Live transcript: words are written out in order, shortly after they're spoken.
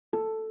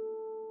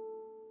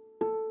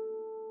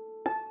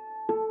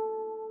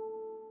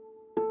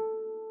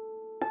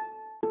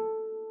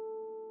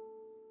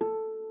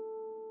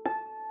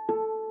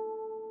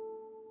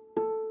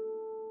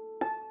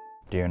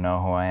Do you know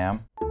who I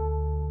am?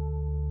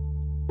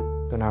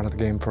 Been out of the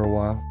game for a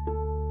while.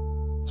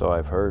 So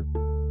I've heard.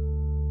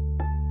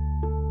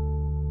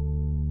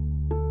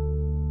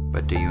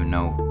 But do you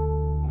know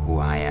who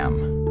I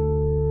am?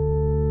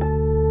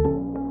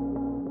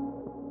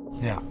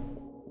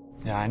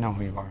 Yeah, I know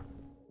who you are.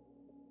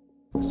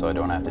 So I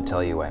don't have to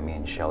tell you why me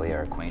and Shelly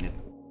are acquainted?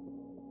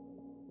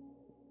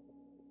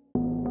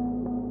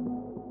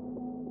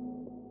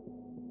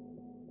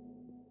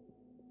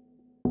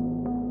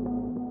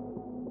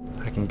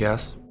 I can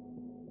guess.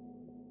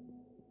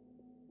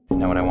 You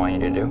know what I want you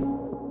to do?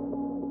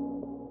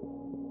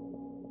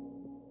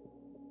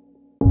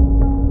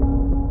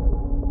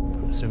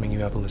 I'm assuming you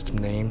have a list of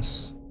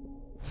names,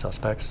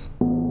 suspects.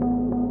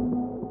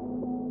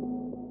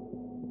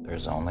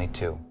 There's only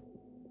two.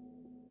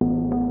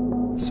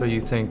 So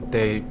you think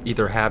they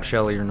either have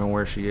Shelly or know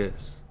where she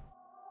is?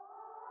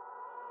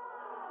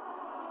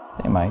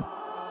 They might.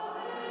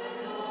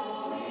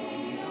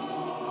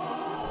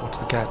 What's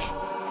the catch?